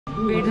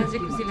भेट्दा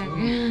चाहिँ खुसी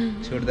लाग्यो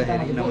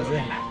छोड्दाखेरि किन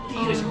मजा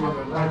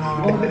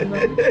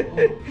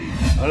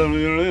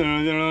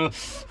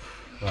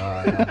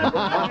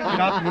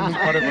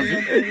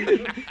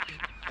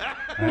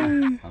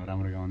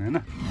राम्रो गाउने होइन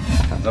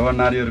जब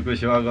नारीहरूको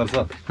सेवा गर्छ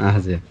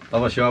हजुर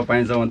तब सेवा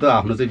पाइन्छ भने त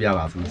आफ्नो चाहिँ बिहा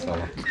भएको छ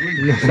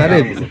साह्रै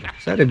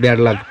साह्रै ब्याड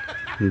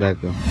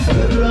लाग्दाको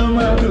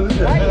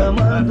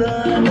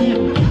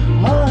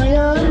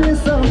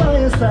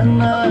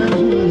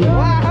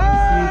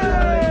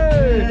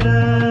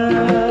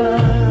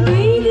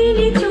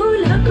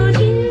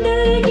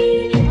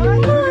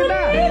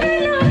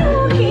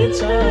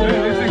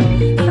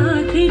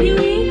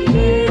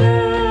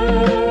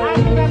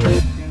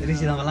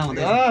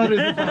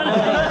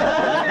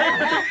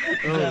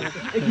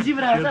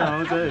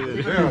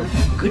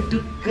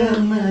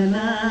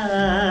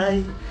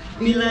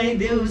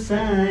मिलाइदेऊ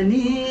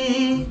सानी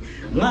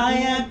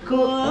मायाको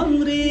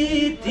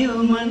अमृत यो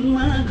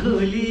मनमा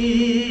घोली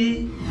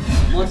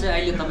म चाहिँ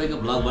अहिले तपाईको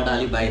ब्लगबाट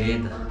अलि बाहिर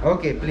त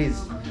ओके प्लिज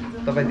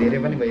तपाई धेरै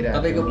पनि भइरहेको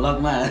तपाईको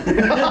ब्लगमा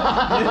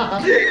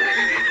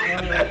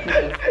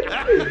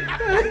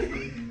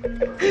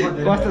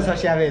कस्तो छ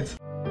स्यावेज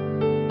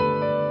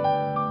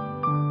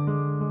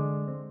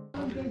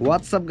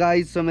व्हाट्सअप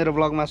गाइज सो मेरो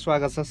ब्लगमा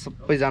स्वागत छ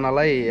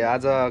सबैजनालाई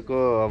आजको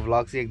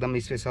ब्लग चाहिँ एकदम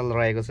स्पेशल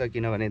रहेको छ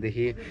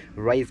किनभनेदेखि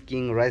राइज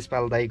किङ राजेश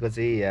पायल दाईको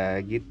चाहिँ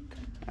गीत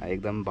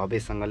एकदम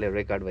भव्यसँगले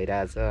रेकर्ड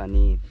भइरहेछ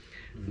अनि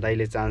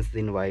दाईले चान्स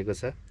दिनुभएको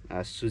छ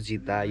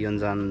सुजिता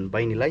योन्जन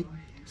बहिनीलाई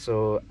सो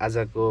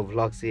आजको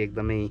ब्लग चाहिँ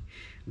एकदमै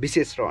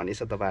विशेष रहनेछ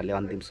तपाईहरुले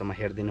अन्तिमसम्म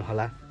हेर्दिनु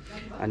होला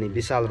अनि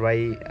विशाल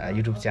राई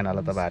युट्युब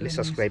च्यानललाई तपाईहरुले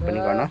सब्स्क्राइब पनि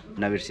गर्न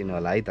नबिर्सिनु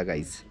होला है त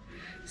गाइज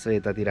सो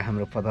यतातिर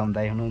हाम्रो पदम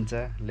दाई हुनुहुन्छ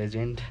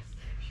लेजेन्ड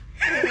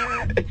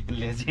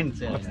लेजेन्ड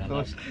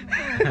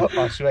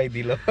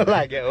हसुवाइदिलो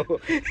लाग्यो हो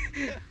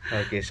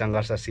ओके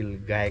सङ्घर्षशील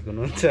गायक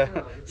हुनुहुन्छ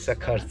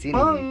सखरचिन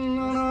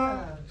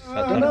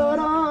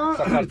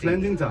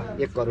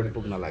 1 करोड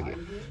पुग्न लाग्यो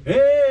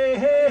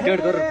 1.5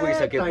 करोड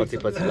पुगिसकेपछि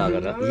पछि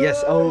लागेर यस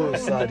ओ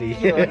सरी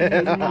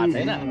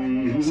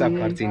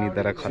सखरचिनी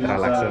तर खतरा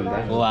लाग्छ नि त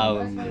वाउ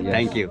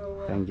थ्यांक यू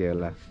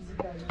होला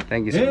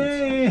thank you so much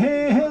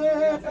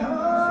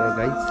so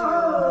guys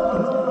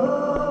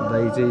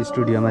दाई चाहिँ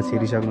स्टुडियोमा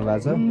छिरिसक्नु भएको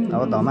छ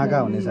अब धमाका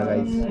हुनेछ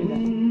guys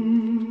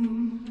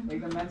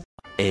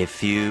A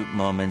few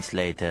moments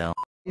later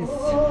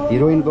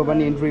हिरोइनको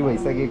पनि इन्ट्री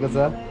भइसकेको छ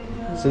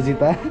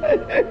सुजिता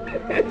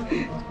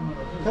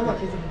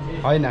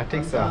होइन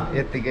ठिक छ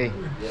यत्तिकै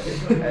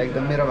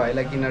एकदम मेरो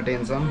भाइलाई किन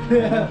टेन्सन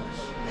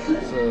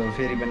सो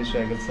फेरि पनि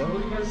स्वागत छ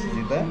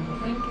Sujita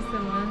thank you so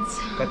much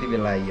कति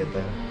बेला आइयो त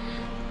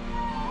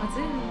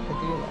हजुर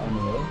कति बेला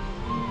आउनुभयो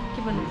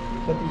के भन्नु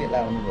कति बेला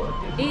आउनुभयो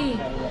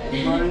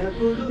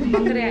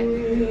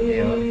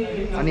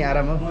अनि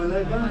आराम हो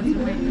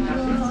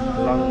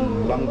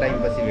लङ टाइम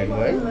पछि भेट्नु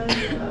है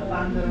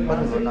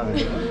कति भयो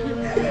नभेट्नु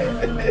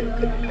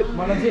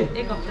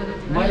एक हप्ता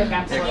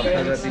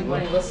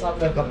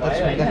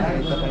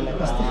तपाईँलाई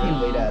कस्तो फिल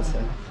भइरहेछ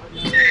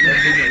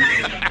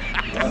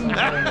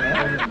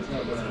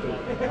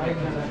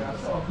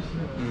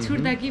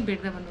छुट्दा कि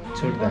भेट्दा भन्नु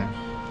छुट्दा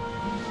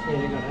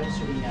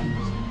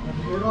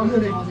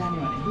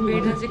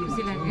भेट्दा चाहिँ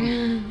खुसी लाग्यो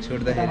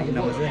छोड्दाखेरि किन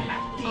मजा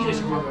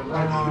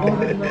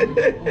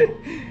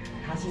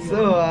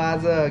सो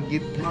आज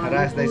गीत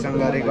राज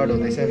दाईसँग रेकर्ड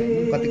हुँदैछ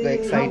कतिको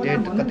एक्साइटेड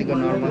कतिको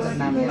नर्भस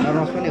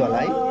पनि होला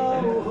है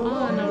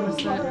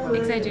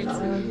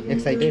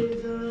एक्साइटेड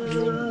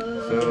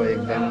सो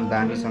एकदम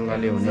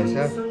दामीसँगले हुनेछ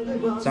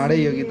चाँडै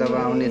यो गीत अब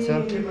आउनेछ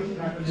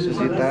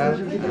सुजिता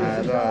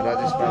र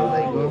राजेश पायल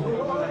दाईको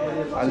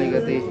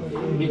अलिकति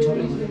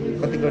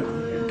कतिको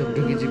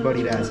ढुकढुकी चाहिँ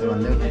बढिरहेछ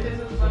भन्दै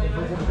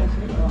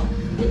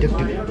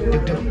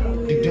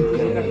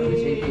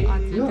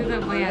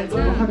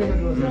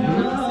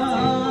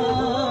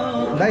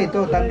दाइ त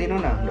तान्दिनु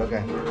न ढोका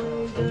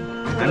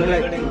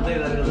हामीलाई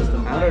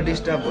हाम्रो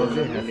डिस्टर्ब हो कि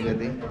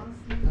अलिकति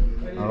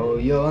हो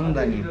यो हो नि त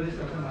नि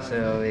सो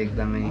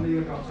एकदमै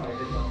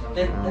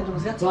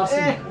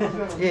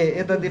ए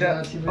यतातिर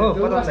हो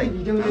पदम साई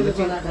हाम्रो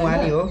चाहिँ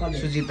उहाँनी हो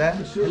सुजिता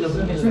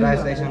राज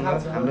दाईसँग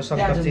हाम्रो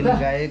सप्तचिन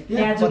गायक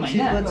पछि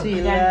पछि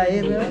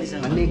लाएर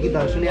भन्ने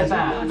गीतहरू सुनेको छ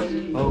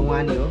हो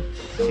उहाँनी हो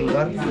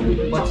सिङ्गर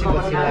पछि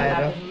पछि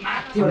लाएर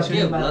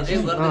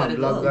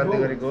ब्लग गर्दै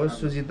गरेको हो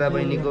सुजिता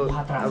बहिनीको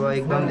अब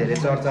एकदम धेरै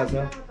चर्चा छ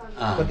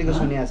कतिको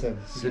सुनिएको छ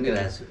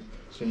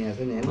नि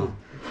होइन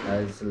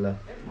ल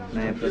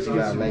नयाँ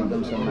प्रतिभाहरूलाई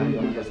एकदम सम्मान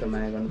गर्नुपर्छ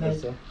माया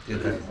गर्नुपर्छ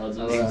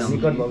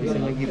निकट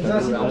भविष्यमा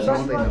गीतहरू आउँछ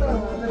आउँदैन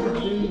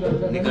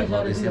निकट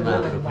भविष्यमा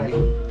हाम्रो पनि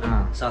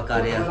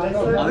सहकार्य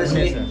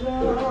अवश्य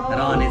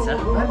रहनेछ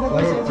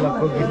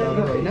क्लबको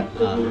गीतहरू होइन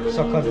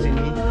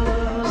सखरचिनी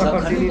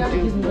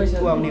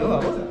आउने हो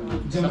अब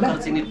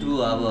सखरचिनी 2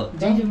 अब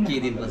केही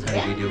दिन पछाडि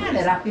भिडियो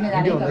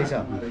हुँदैछ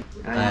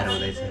तयार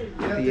हुँदैछ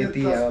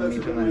यति अब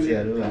मिठो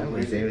मान्छेहरू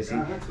भइसकेपछि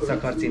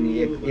सखरचिनी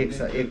एक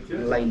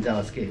लाइन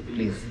जाओस् के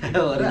प्लिज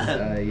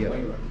यो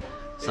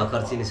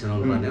सखरचिनी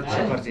सुनाउनु पर्ने हो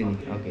सखरचिनी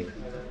ओके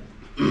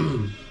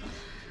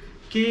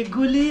के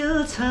गुलियो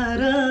छ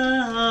र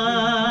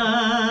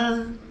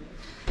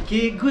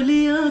के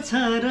गुलियो छ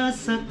र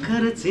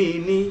सक्खर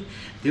चिनी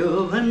त्यो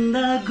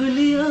भन्दा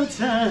गुलियो छ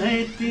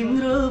है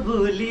तिम्रो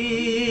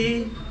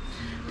बोली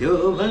त्यो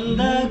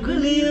भन्दा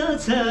गुलियो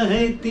छ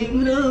है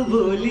तिम्रो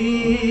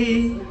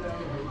बोली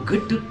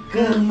गुटुक्क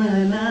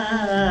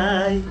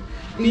मलाई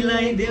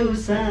मिलाइदेऊ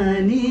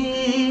सानी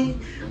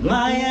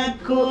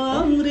मायाको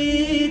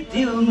अमृत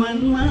त्यो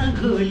मनमा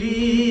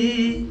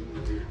घोली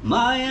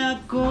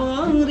मायाको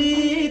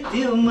अमृत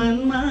त्यो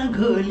मनमा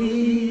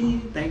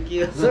घोली थ्याङ्क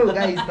यू सो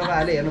गाइस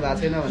तपाईँहरूले हेर्नु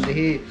भएको छैन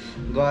भनेदेखि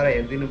गएर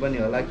हेरिदिनु पनि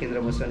होला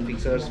केन्द्र मोसन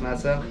पिक्चर्समा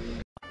छ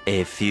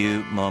A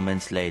few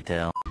moments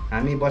later.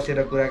 हामी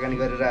बसेर कुराकानी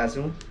गरिरहेको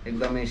छौँ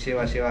एकदमै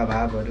सेवा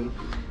भावहरू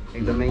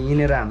एकदमै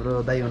यिनीहरू हाम्रो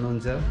दाइ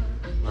हुनुहुन्छ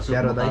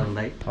प्यारो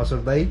दाइ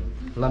अशोक दाइ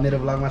ल मेरो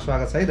ब्लगमा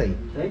स्वागत छ है दाइ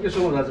थ्याङ्क यू सो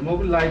मच म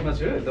पनि लाइभमा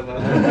छु एकदम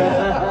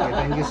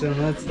थ्याङ्क यू सो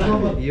मच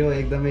यो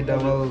एकदमै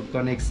डबल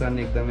कनेक्सन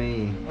एकदमै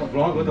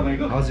ब्लग हो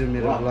तपाईँको हजुर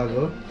मेरो ब्लग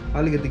हो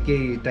अलिकति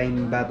केही टाइम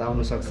बाद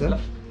आउनु सक्छ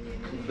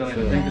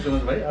थ्याङ्क यू सो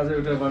मच भाइ आज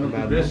एउटा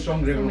बेस्ट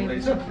सङ रेकर्ड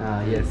हुँदैछ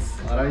यस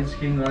राइज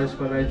किङ राइज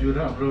पर राइजु र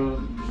हाम्रो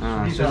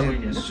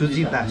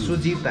सुजिता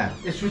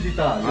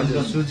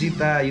हजुर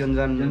सुजिता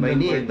योन्जन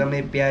बहिनी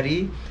एकदमै प्यारी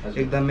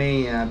एकदमै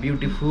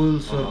ब्युटिफुल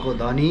स्वरको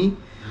धनी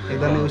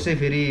एकदमै उसै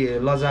फेरि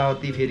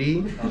लजावती फेरि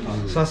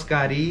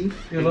संस्कारी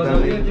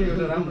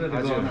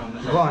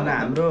गहना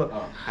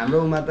हाम्रो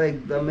उमा त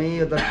एकदमै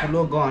यो त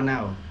ठुलो गहना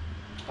हो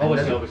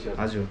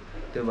हजुर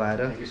त्यो भएर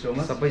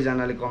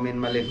सबैजनाले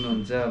कमेन्टमा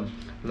लेख्नुहुन्छ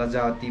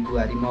लजावती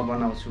बुहारी म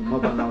बनाउँछु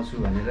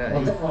भनेर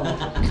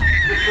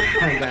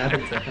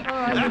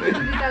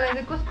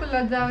कसको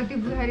लजावती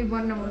बुहारी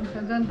बन्न मन छ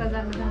जनता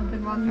जान्न चाहन्छ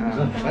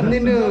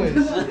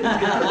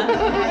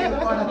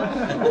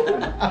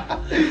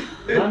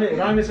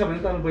रामेछाप भने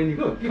तपाईँ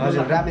बहिनीको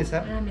हजुर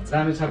रामेछाप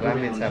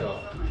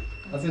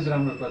अत्यन्त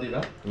राम्रो प्रतिभा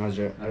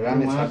हजुर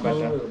रामेछापबाट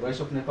भोइस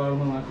अफ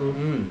नेपालमा उहाँको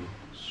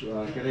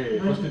के अरे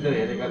प्रस्तुतिहरू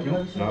हेरेका थियौँ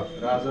र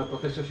आज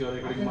प्रत्यक्ष सेवा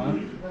रेकर्डिङमा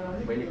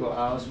बहिनीको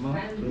आवाजमा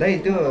दाइ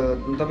त्यो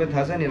तपाईँ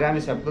थाहा छ नि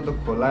रामेछापको त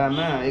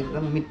खोलामा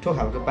एकदम मिठो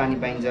खालको पानी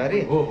पाइन्छ अरे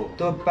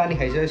त्यो पानी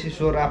खाइसकेपछि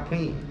स्वर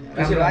आफै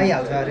राम्रो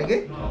आइहाल्छ अरे के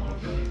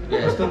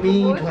कस्तो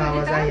मिठो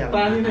आवाज आइहाल्छ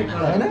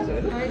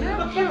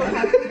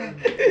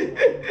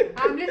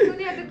हामीले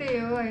सुने त त्यही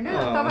हो होइन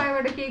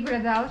तपाईँबाट केही कुरा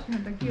जाओस् न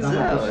त के हो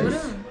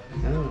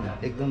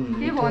एकदम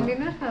के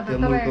भनिदिनुहोस् न त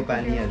मुलको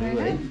पानीहरू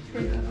है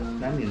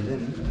दामी हुन्छ नि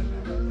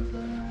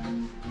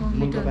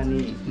मुलको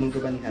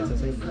पानी खान्छ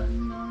छैन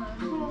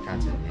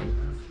खान्छ नि है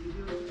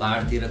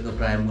पहाडतिरको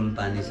प्राय मूल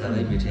पानी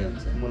सबै मिठै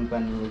हुन्छ मूल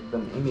पानी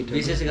एकदमै मिठो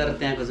विशेष गरेर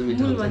त्यहाँको चाहिँ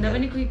मिठो मूल हुन्छ भन्दा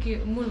पनि कोही के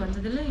मूल भन्छ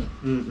त्यसलाई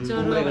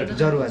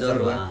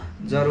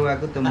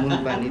जरुवाको त मूल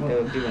पानी त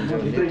के भन्छ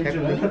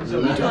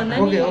भने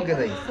ओके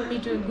दाइ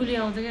मिठो गुली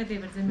आउँछ क्या त्यही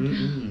भएर चाहिँ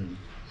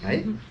है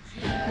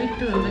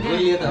मिठो हुन्छ क्या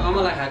गुलियो त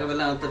अमला खाएको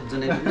बेला त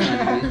जुनै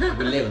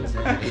गुलियै हुन्छ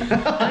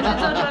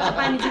जरुवाको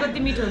पानी चाहिँ कति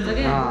मिठो हुन्छ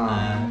क्या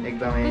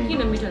एकदमै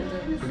किन मिठो हुन्छ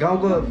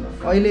गाउँको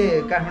अहिले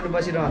काठमाडौँ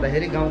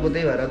बसिरहँदाखेरि गाउँको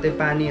त्यही भएर त्यही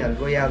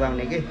पानीहरूको याद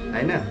आउने के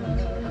होइन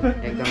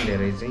एकदम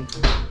धेरै चाहिँ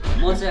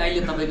म चाहिँ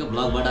अहिले तपाईँको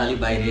ब्लगबाट अलिक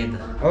बाहिरिएँ त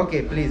ओके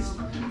प्लिज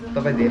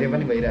तपाईँ धेरै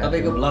पनि भइरहेको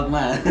तपाईँको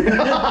ब्लगमा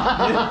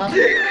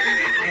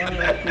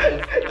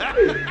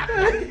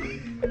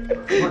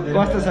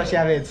कस्तो छ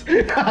स्यावेज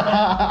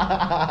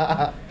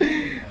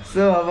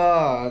सो अब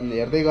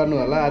हेर्दै गर्नु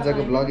होला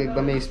आजको ब्लग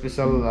एकदमै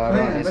स्पेसल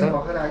रहनेछ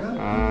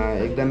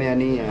एकदमै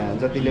अनि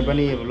जतिले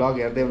पनि ब्लग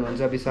हेर्दै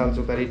हुनुहुन्छ विशाल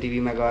चौतारी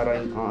टिभीमा गएर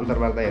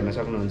अन्तर्वार्ता हेर्न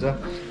सक्नुहुन्छ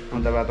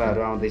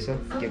अन्तर्वार्ताहरू आउँदैछ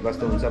के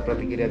कस्तो हुन्छ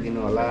प्रतिक्रिया दिनु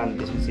होला अनि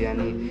त्यसपछि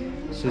अनि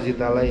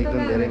सुजितालाई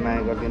एकदम धेरै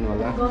माया गरिदिनु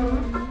होला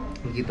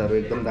गीतहरू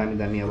एकदम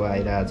दामी अब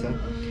आइरहेछ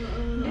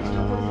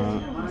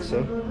so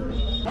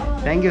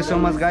thank you so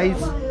much guys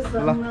ल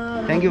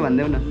थ्याङ्क यू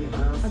भनिदेऊ न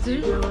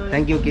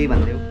थ्याङ्क यू केही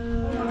भनिदेऊ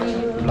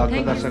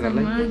ब्लगको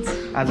दर्शकहरूलाई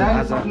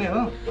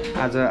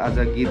आज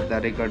गीत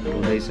रेकर्ड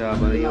हुँदैछ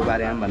अब यो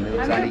बारेमा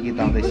भनिदेऊ चाँडी गीत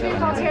आउँदैछ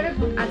भनेर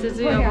आज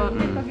चाहिँ अब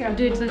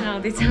डेटसँग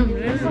आउँदैछ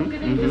हाम्रो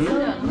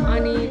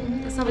अनि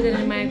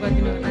सबैजनाले माया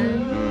गरिदिनु होला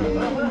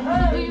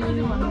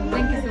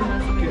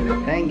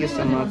thank you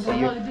so much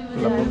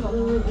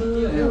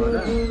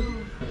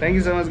thank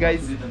you so much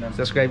guys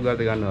subscribe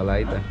गर्दै गर्नु होला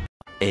है त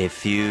A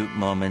few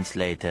moments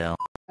later.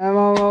 Come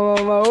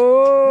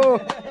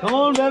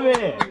on,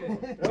 baby.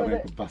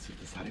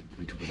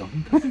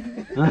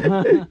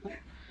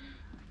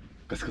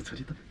 कसको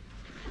छोरी त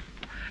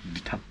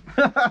डिठा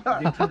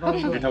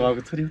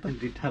बाबुको छोरी हो त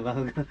डिठा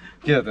बाबुको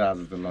के त आज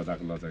त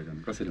लजाको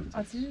कसरी हुन्छ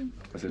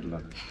कसरी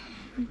लजा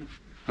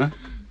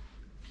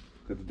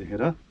कति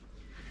देखेर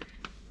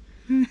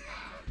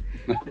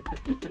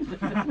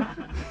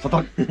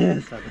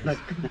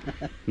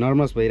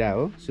नर्भस भइरहेको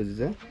हो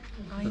सुजिता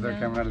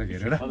क्यामेराले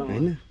घेरेर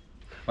होइन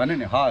भने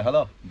नि हाई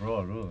हेलो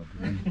ब्रोहरू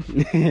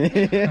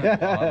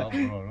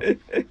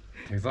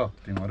ठिक छ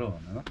तिमीहरू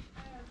भनेर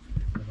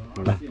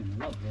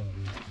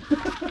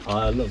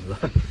हेलो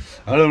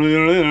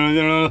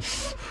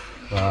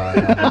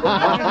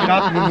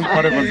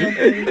परेपछि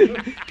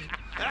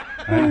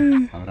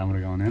राम्रो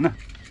गाउने होइन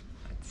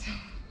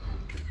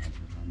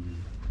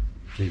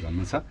केही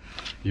भन्नु छ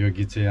यो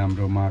गीत चाहिँ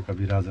हाम्रो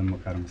महाकवि राजन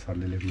मुकारम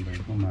सरले लेख्नु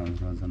भएको।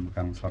 राजन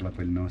मुकारम सरलाई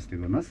पहिले नमस्ते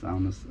गर्नुहोस्।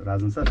 आउनुहोस्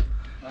राजन सर।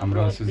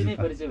 हाम्रो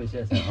सुजिता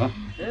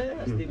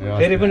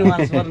फेरि पनि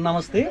उहाँ सर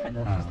नमस्ते।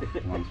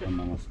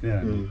 नमस्ते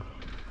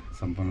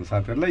सम्पूर्ण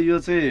साथीहरूलाई। यो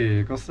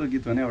चाहिँ कस्तो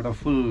गीत भने एउटा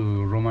फुल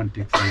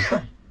रोमान्टिक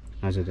सङ्ग।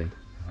 हजुर दाइ।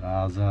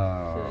 आज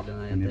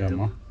यहाँनिर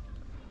म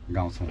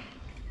गाउँछौँ।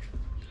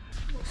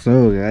 सो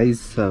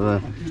गाइस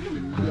अब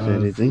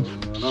चाहिँ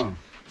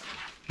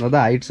दादा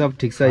हाइट सब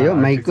ठिक छ यो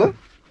माइकको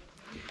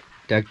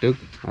ट्याकटुक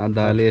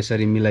दादाले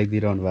यसरी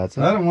मिलाइदिइरहनु भएको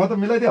छ। म त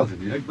मिलाइदिइहाल्छु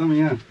नि एकदम।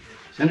 यहाँ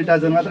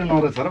सेनिटाइजर मात्रै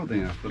नरहेछ र त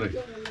यहाँ पुरै।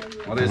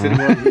 म त यसरी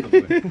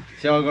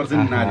सेवा गर्छु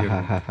नि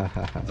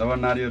नारीहरू। जब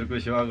नारीहरूको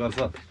सेवा गर्छ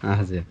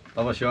हजुर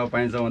तब सेवा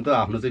पाइन्छ भने त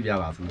आफ्नो चाहिँ बिहा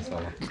भएको छ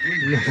सब।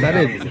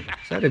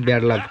 साह्रै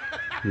ब्याड लक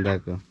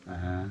दाको।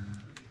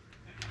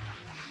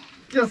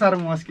 के साह्रो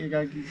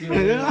मस्केका कि के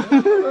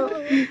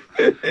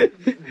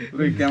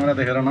पुरै क्यामेरा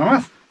देखेर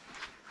नमास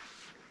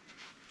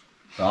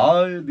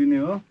दिने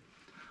हो।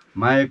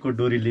 मायाको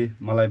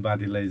डोरीले मलाई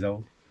बाँधी लैजाऊ,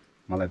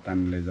 मलाई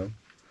तानी लैजाऊ,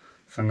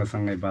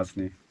 सँगसँगै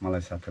बाँच्ने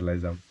मलाई साथै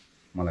लैजाऊ,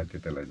 मलाई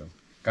त्यतै लैजाऊ।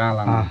 कहाँ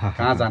लानु,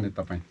 कहाँ जाने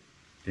तपाईँ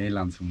त्यहीँ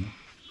लान्छु म।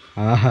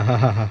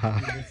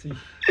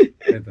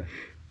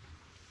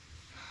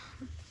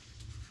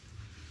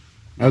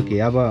 ओके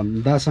अब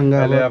दासँग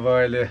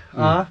अहिले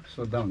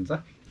सोद्धा हुन्छ।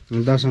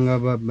 दासँग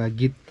अब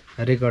गीत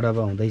रेकर्ड अब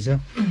हुँदैछ।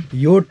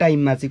 यो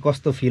टाइममा चाहिँ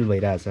कस्तो फिल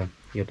भइरहेछ?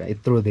 एउटा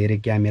यत्रो धेरै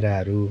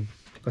क्यामेराहरू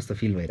कस्तो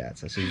फिल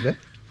भइरहेछ सुजिता?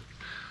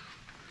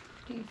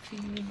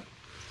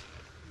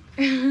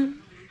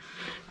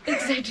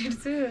 एक्साइटेड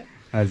छु।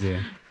 हजुर।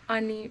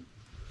 अनि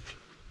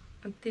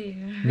त्यही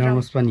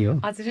नर्भस पनि हो?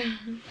 हजुर।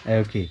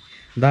 ओके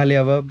दाले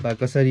अब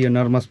कसरी यो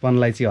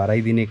नर्भसपनलाई चाहिँ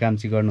हराइदिने काम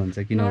चाहिँ गर्नुहुन्छ?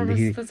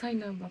 किनभनेदेखि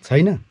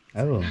छैन।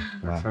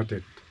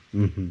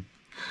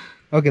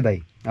 ओके दाइ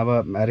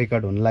अब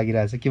रेकर्ड हुन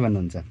लागिरहेछ, के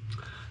भन्नुहुन्छ?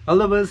 All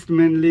the best.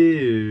 मेनली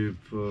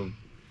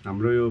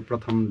हाम्रो यो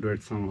प्रथम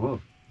डुएट सङ हो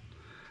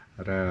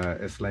र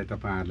यसलाई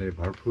तपाईँहरूले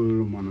भरपुर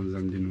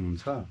मनोरञ्जन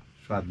दिनुहुन्छ,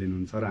 स्वाद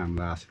दिनुहुन्छ र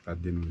हामीलाई आशीर्वाद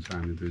दिनुहुन्छ।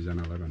 हामी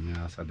दुईजनालाई भन्ने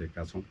आशा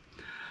दिएका छौँ।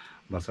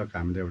 भर्खर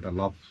हामीले एउटा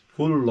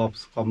फुल लभ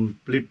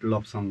कम्प्लिट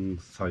लभ सङ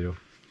छ यो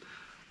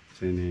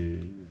चाहिँ नि।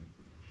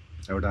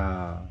 एउटा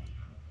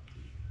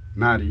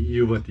नारी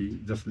युवती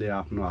जसले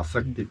आफ्नो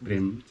अशक्ति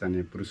प्रेम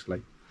चाहिँ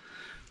पुरुषलाई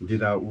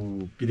दिँदा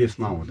ऊ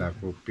विदेशमा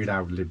हुँदाको पीडा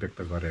उसले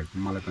व्यक्त गरेको।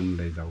 मलाई पनि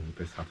लैजाऊ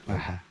उतै साथमा,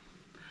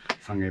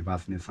 सँगै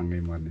बाँच्ने सँगै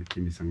मर्ने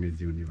तिमीसँगै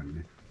जिउने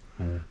भन्ने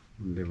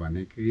उनले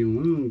भनेकी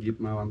हुन्।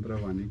 गीतमा मन्त्र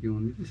भनेकी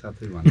हुन् कि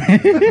साथै भने।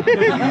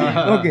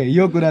 ओके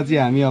यो कुरा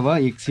चाहिँ हामी अब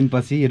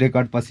एकछिनपछि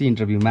रेकर्ड पछि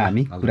इन्टरभ्यूमा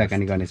हामी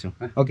कुराकानी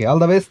गर्नेछौँ। ओके अल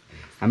द बेस्ट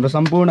हाम्रो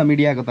सम्पूर्ण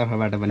मिडियाको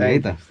तर्फबाट पनि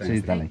है त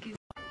सुजितालाई।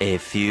 A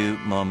few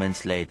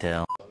moments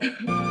later.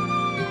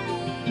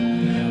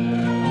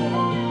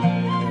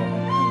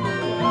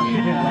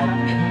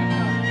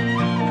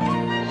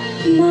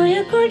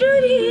 मायाको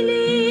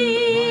डोरीले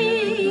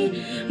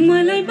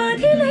मलाई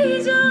बाँधी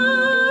लैजाऊ,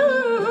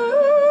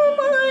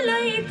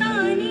 मलाई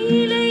तानी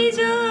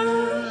लैजाऊ।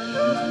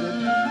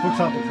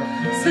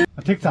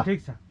 ठिक छ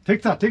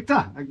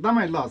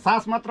एकदमै। ल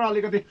सास मात्र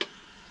अलिकति।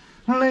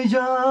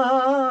 लैजाऊ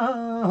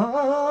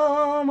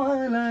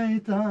मलाई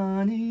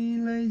तानी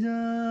लैजाऊ।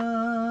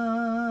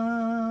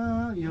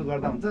 यो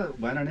गर्दा हुन्छ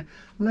भएन भने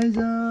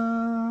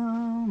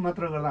लैजाऊ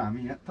मात्र गर्दा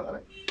हामी यहाँ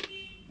थोरै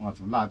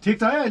ल ठिक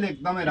छ है। अहिले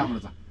एकदमै राम्रो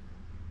छ।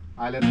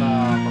 अहिले त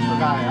कस्तो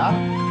गायो यार।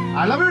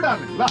 I love you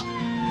darling. ल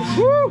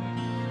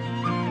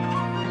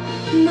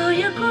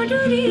मायाको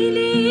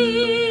डोरीले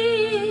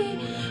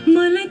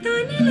मलाई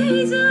तानी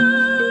लैजाऊ,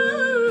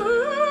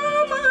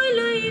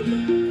 मलाई।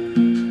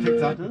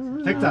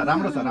 ठिक छ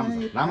राम्रो छ है।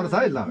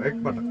 ल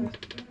एकपटक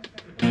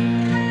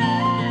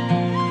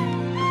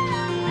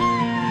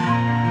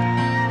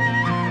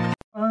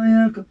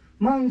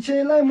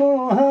मान्छेलाई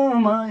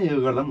मोहमा यो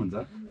गर्दा पनि हुन्छ।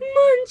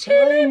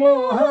 मान्छेलाई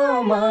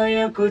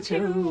मोहमायाको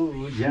छेउ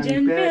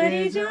झन्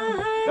प्यारी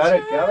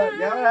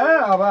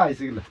अब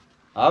आइसक्यो। ल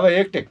अब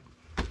एक टेक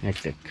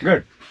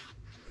गुड।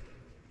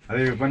 अरे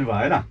यो पनि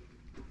भएन।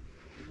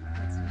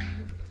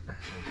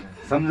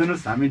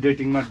 सम्झनुहोस् हामी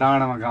डेटिङमा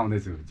डाँडामा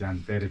गाउँदैछु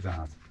झन् प्यारी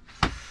जहाँ छ।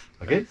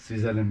 ओके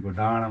स्विजरल्यान्डको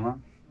डाँडामा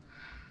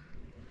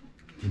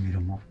तिमी र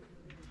म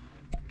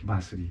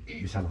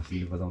बाँसुरी विशाल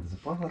हसीले बजाउँदैछ।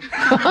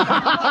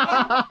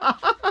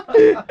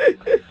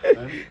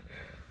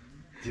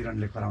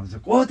 चिरणले कराउँछ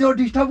को त्यो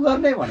डिस्टर्ब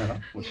गर्ने भनेर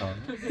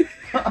उठाउनु।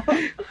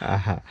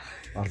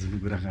 अर्जुनको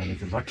कुरा गर्ने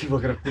चाहिँ लट्ठी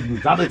बोकेर कुद्नु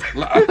जाँदैछ।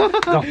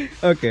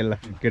 ओके ल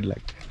good lock.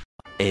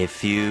 A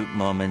few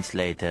moments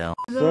later.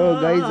 So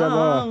guys अब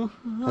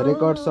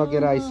रेकर्ड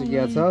सकेर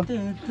आइसकेको छ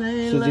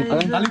सुजिता।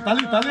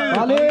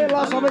 ताली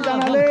ल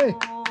सबैजनाले।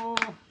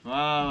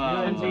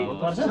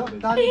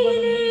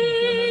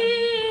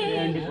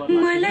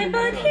 मलाई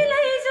बाँधी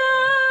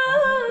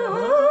लैजाऊ,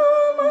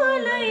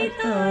 मलाई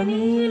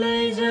तानी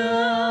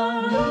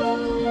लैजाऊ,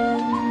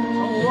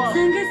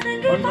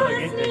 सँगसँगै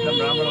बाँच्ने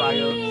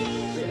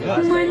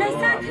मलाई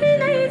साथै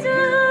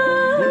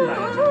लैजाऊ,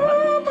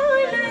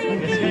 मलाई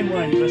त्यसकै म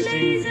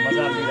इन्ट्रेस्टिङ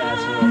मजा लिइरहेको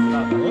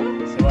छु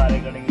सेवा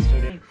रेकर्डिङ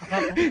स्टुडियो।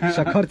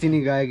 सखर चिनी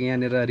गायक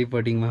यहाँनिर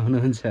रिपोर्टिङमा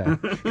हुनुहुन्छ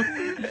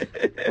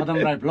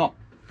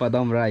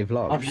पदम राई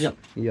ब्लग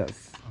यस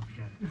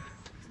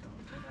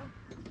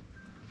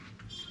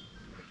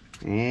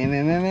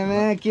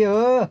के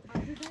हो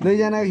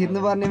दुईजना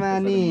खिच्नुपर्नेमा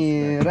अनि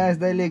राजेश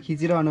दाइले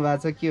खिचिरहनु भएको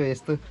छ के हो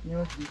यस्तो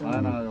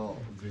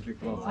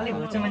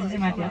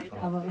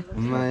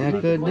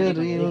मायाको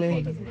डोरीले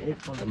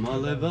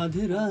मलाई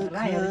बाँधेर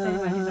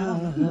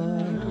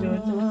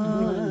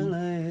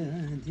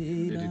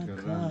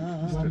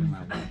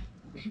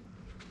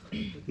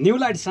न्यू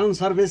लाइट साउन्ड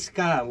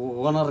सर्भिसका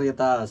ओनर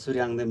यता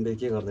सूर्याङ देम्बे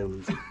के गर्दै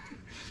हुनुहुन्छ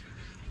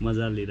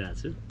मजा लिइरहेको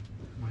छु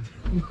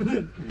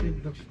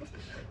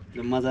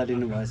मजा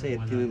लिनु भएछ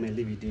यतिमै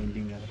मैले भिडियो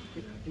एडिटिङ गरेँ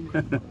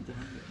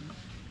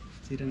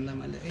चिरनलाई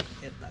मैले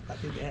यता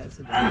कति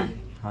देखाएको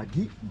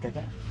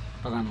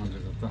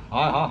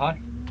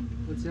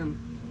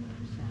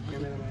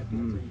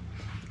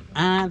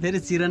फेरि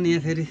चिरन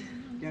यहाँ फेरि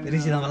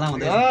ऋषिधामला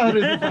हुँदैछ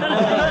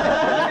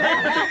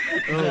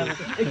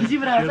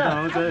ऋषिधामला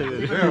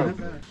हुँदैछ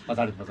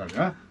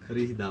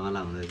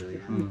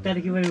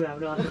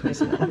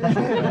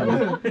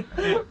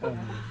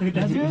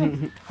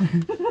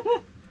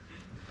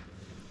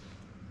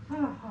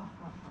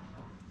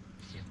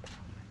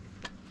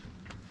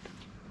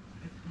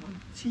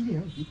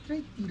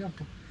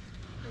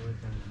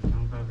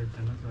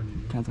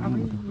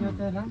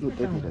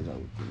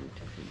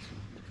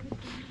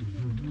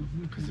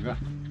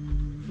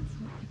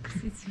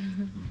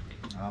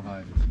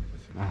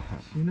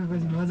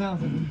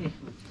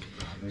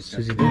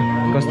सुजिता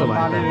कस्तो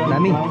भयो त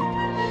दामी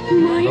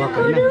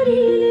मायाको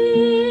डोरीले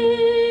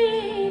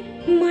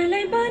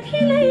मलाई बाँधी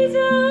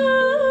लैजा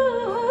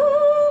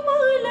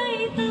मलाई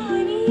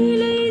तानी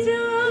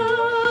लैजा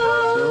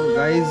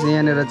गाइज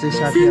यहाँनिर चाहिँ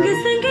साथीहरु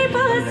सँगसँगै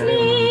बस्ने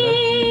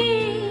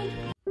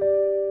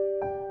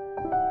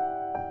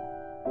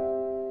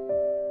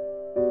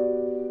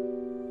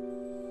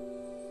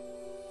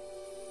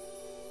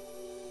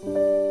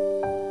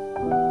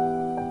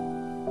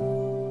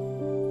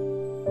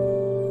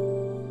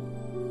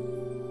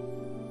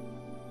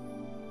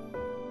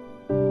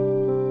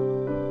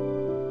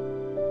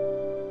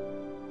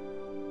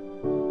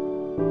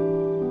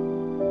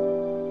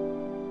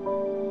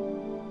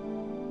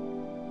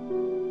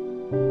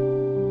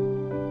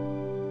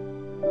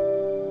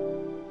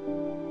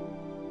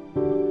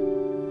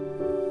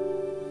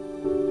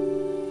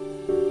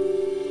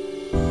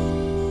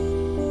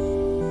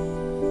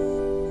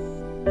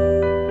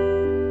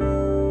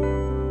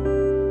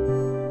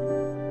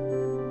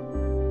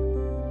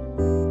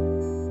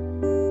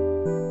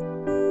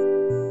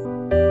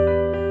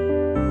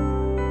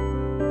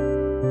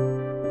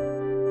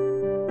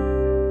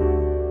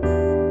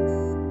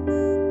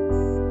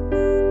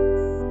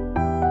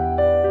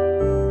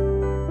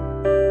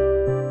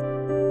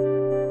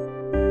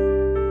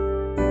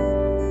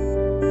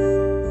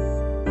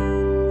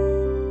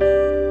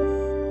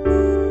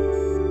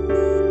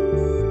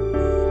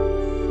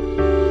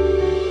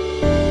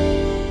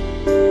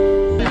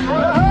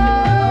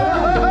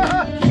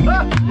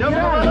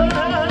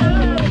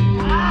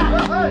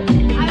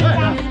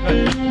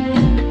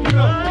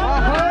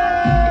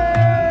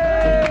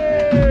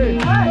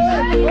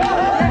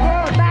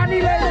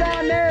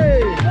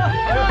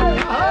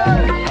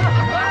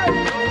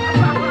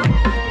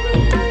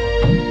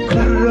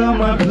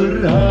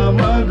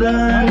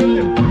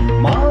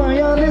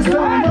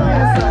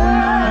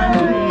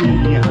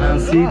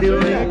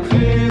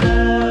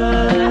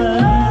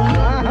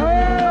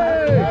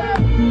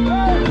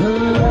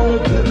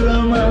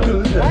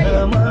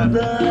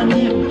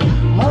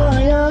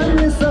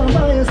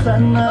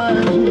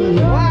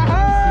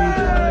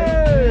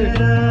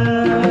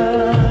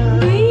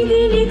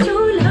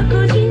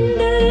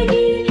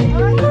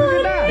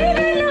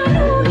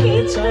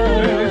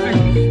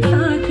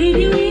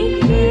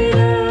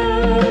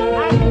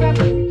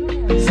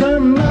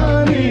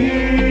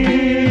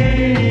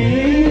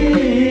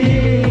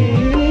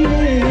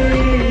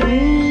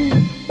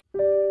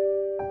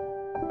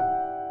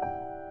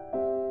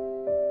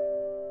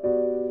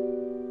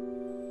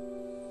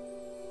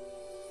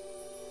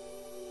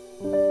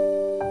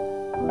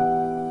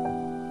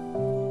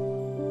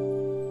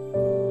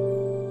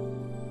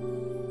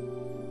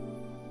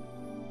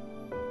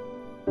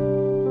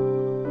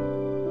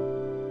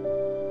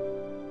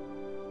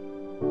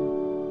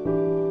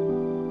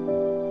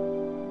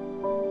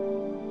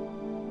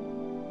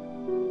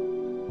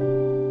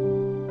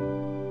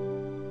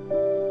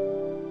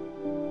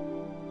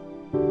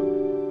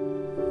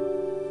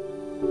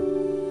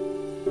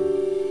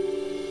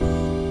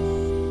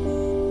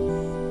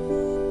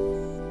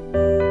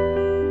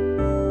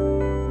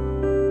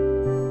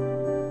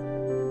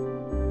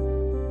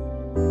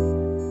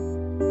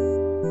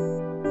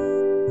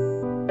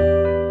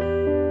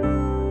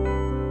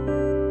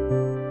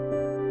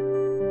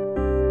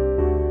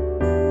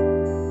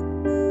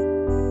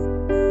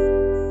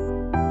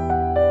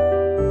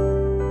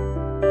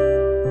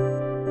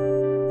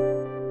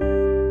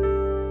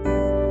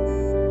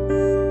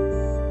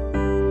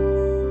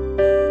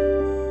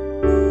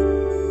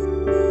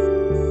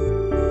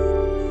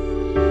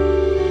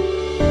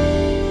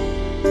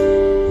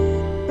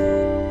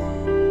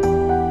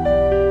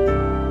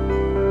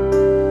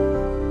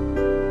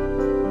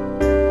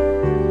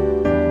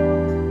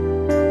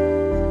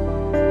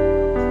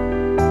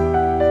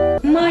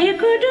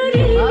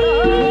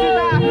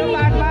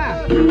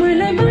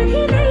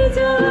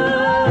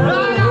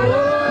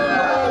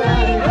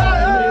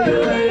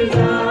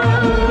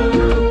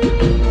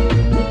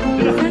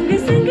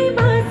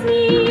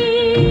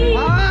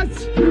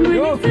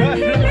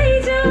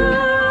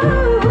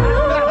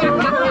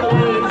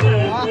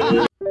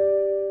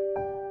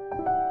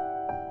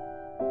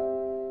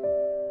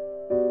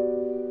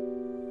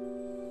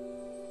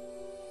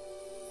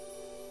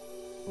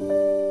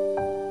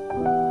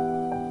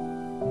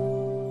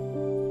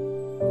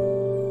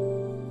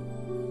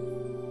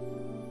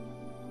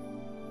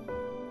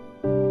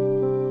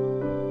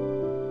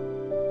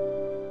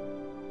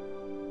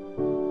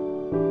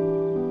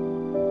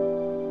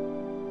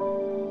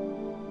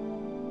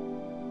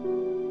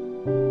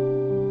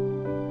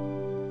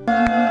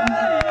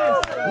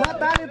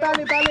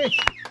ताली ताली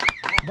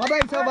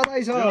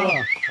बधाई छ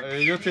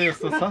यो चाहिँ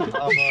यस्तो छ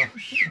अब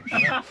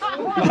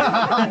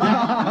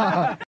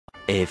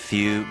A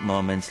few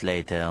moments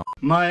later.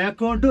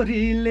 मायाको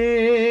डोरीले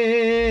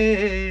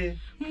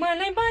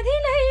मलाई बाँधी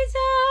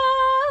लैजाऊ